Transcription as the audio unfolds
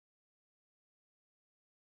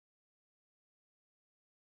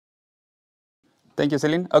Thank you,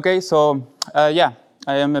 Celine. Okay, so yeah,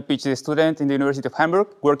 I am a PhD student in the University of Hamburg,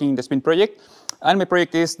 working in the SPIN project. And my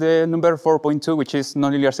project is the number 4.2, which is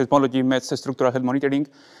nonlinear seismology meets structural health monitoring.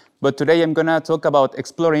 But today I'm going to talk about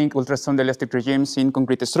exploring ultrasound elastic regimes in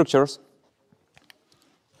concrete structures.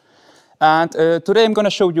 And today I'm going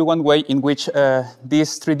to show you one way in which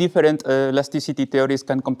these three different elasticity theories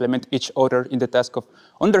can complement each other in the task of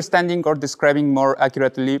understanding or describing more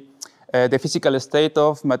accurately the physical state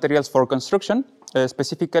of materials for construction,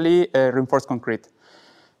 specifically reinforced concrete.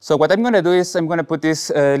 So what I'm going to do is I'm going to put this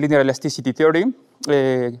linear elasticity theory,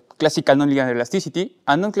 classical nonlinear elasticity,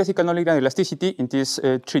 and non-classical nonlinear elasticity in this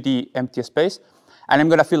 3D empty space. And I'm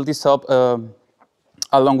going to fill this up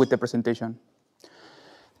along with the presentation.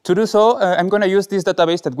 To do so, I'm going to use this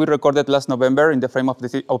database that we recorded last November in the frame of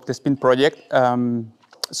the SPIN project.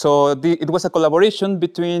 It was a collaboration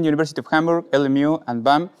between University of Hamburg, LMU, and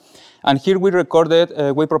BAM. And here we recorded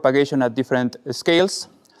wave propagation at different scales.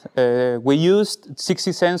 We used 60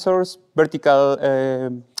 sensors, vertical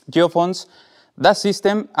geophones, that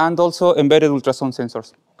system, and also embedded ultrasound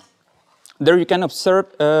sensors. There you can observe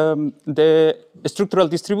the structural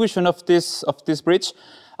distribution of this bridge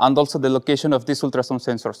and also the location of these ultrasound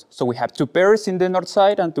sensors. So we have two pairs in the north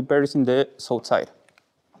side and two pairs in the south side.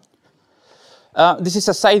 This is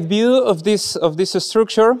a side view of this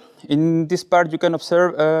structure. In this part, you can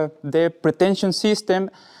observe the pretension system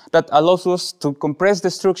that allows us to compress the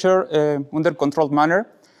structure under controlled manner.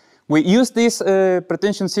 We use this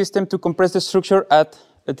pretension system to compress the structure at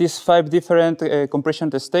these 5 different compression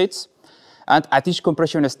states. And at each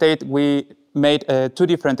compression state, we made 2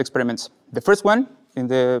 different experiments. The first one,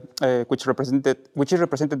 which is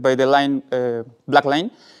represented by the line, black line,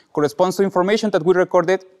 corresponds to information that we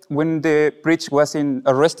recorded when the bridge was in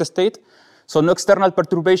a rest state. So no external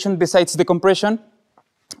perturbation besides the compression.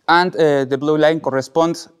 And the blue line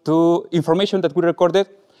corresponds to information that we recorded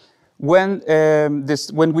when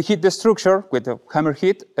we hit the structure with a hammer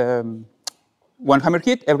hit, 1 hammer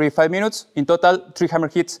hit every 5 minutes, in total 3 hammer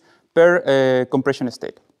hits per compression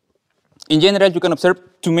state. In general, you can observe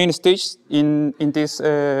 2 main stages in this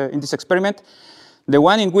experiment. The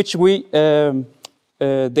one in which we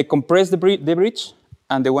decompress the bridge,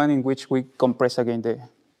 and the one in which we compress again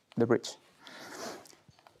the bridge.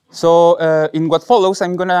 So in what follows,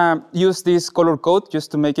 I'm going to use this color code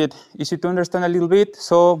just to make it easy to understand a little bit.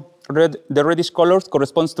 So the reddish colors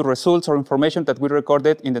corresponds to results or information that we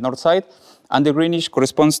recorded in the north side, and the greenish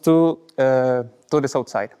corresponds to the south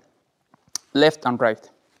side, left and right.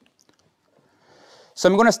 So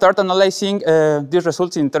I'm going to start analyzing these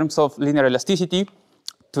results in terms of linear elasticity.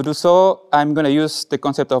 To do so, I'm going to use the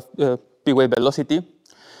concept of P-wave velocity.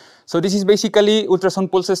 So this is basically ultrasound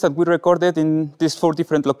pulses that we recorded in these 4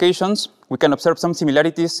 different locations. We can observe some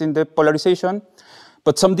similarities in the polarization,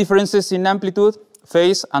 but some differences in amplitude,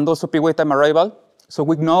 phase, and also P-wave time arrival. So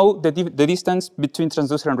we know the distance between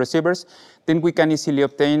transducer and receivers. Then we can easily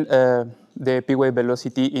obtain the P-wave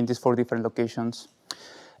velocity in these 4 different locations.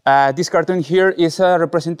 This cartoon here is a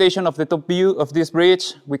representation of the top view of this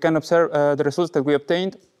bridge. We can observe the results that we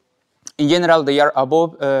obtained. In general, they are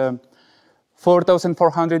above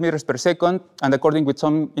 4,400 meters per second, and according with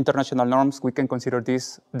some international norms, we can consider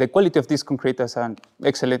the quality of this concrete as an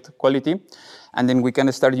excellent quality. And then we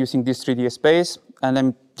can start using this 3D space, and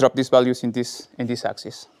then drop these values in this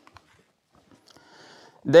axis.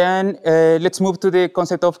 Then let's move to the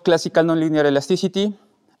concept of classical nonlinear elasticity,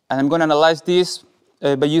 and I'm going to analyze this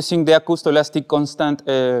by using the acoustoelastic constant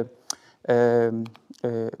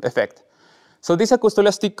effect. So this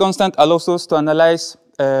acoustoelastic constant allows us to analyze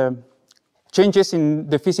changes in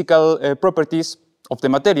the physical properties of the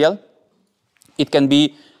material. It can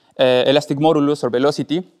be elastic modulus or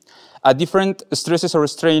velocity at different stresses or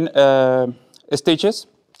strain stages.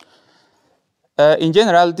 In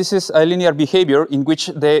general, this is a linear behavior in which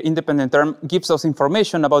the independent term gives us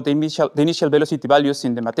information about the initial velocity values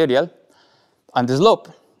in the material, and the slope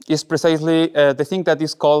is precisely the thing that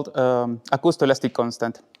is called acoustoelastic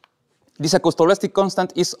constant. This acoustoelastic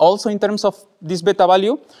constant is also in terms of this beta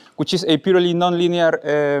value, which is a purely nonlinear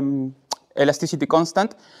elasticity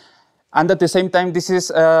constant. And at the same time, this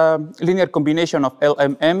is a linear combination of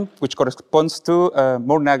LMM, which corresponds to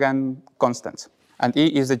Moore-Naghan constants. And E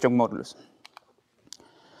is the Young modulus.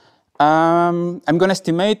 I'm going to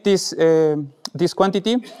estimate this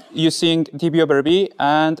quantity using dB over V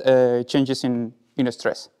and changes in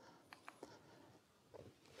stress.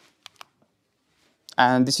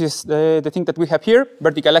 And this is the thing that we have here,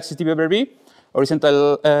 vertical axis dB over V,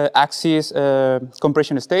 horizontal axis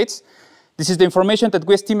compression states. This is the information that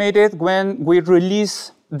we estimated when we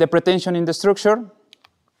release the pretension in the structure.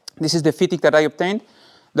 This is the fitting that I obtained.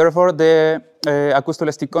 Therefore, the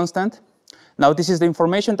acoustoelastic constant. Now this is the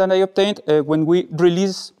information that I obtained when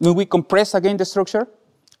we compress again the structure,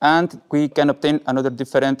 and we can obtain another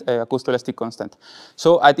different acoustoelastic constant.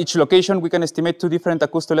 So at each location, we can estimate two different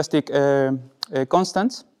acoustoelastic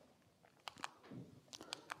constants.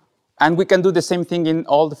 And we can do the same thing in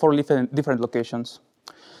all the 4 different locations.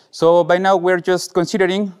 So by now, we're just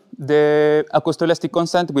considering the acoustoelastic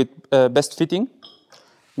constant with best fitting.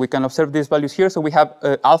 We can observe these values here. So we have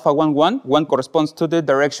alpha 1, 1. 1 corresponds to the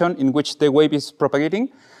direction in which the wave is propagating,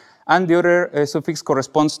 and the other suffix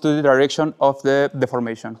corresponds to the direction of the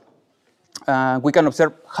deformation. We can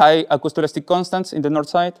observe high acoustoelastic constants in the north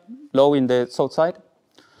side, low in the south side.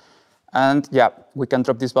 And yeah, we can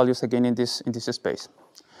drop these values again in this space.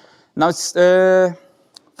 Now,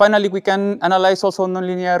 finally, we can analyze also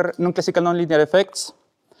non-classical nonlinear effects.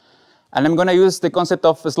 And I'm going to use the concept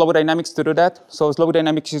of slow dynamics to do that. So slow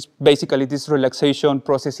dynamics is basically this relaxation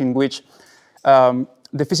process in which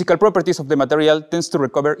the physical properties of the material tends to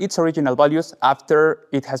recover its original values after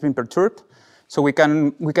it has been perturbed. So we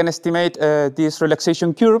can estimate these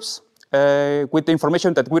relaxation curves with the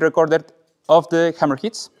information that we recorded of the hammer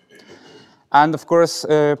hits. And of course,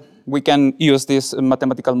 we can use these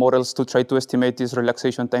mathematical models to try to estimate these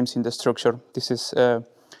relaxation times in the structure. This is the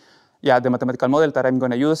mathematical model that I'm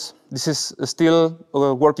going to use. This is still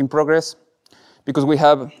a work in progress because we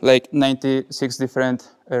have like 96 different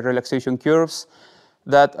relaxation curves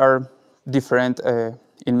that are different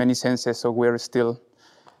in many senses. So we're still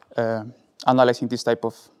analyzing this type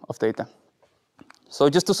of data. So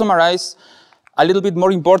just to summarize, a little bit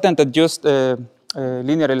more important than just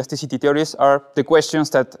linear elasticity theories are the questions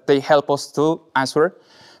that they help us to answer.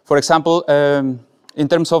 For example, in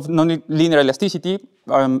terms of non-linear elasticity,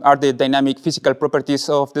 are the dynamic physical properties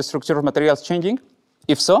of the structure of materials changing?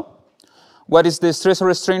 If so, what is the stress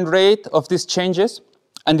or strain rate of these changes?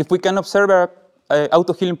 And if we can observe an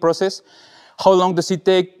auto-healing process, how long does it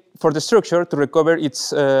take for the structure to recover its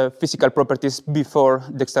physical properties before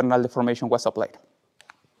the external deformation was applied?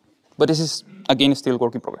 But this is, again, still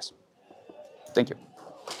work in progress. Thank you.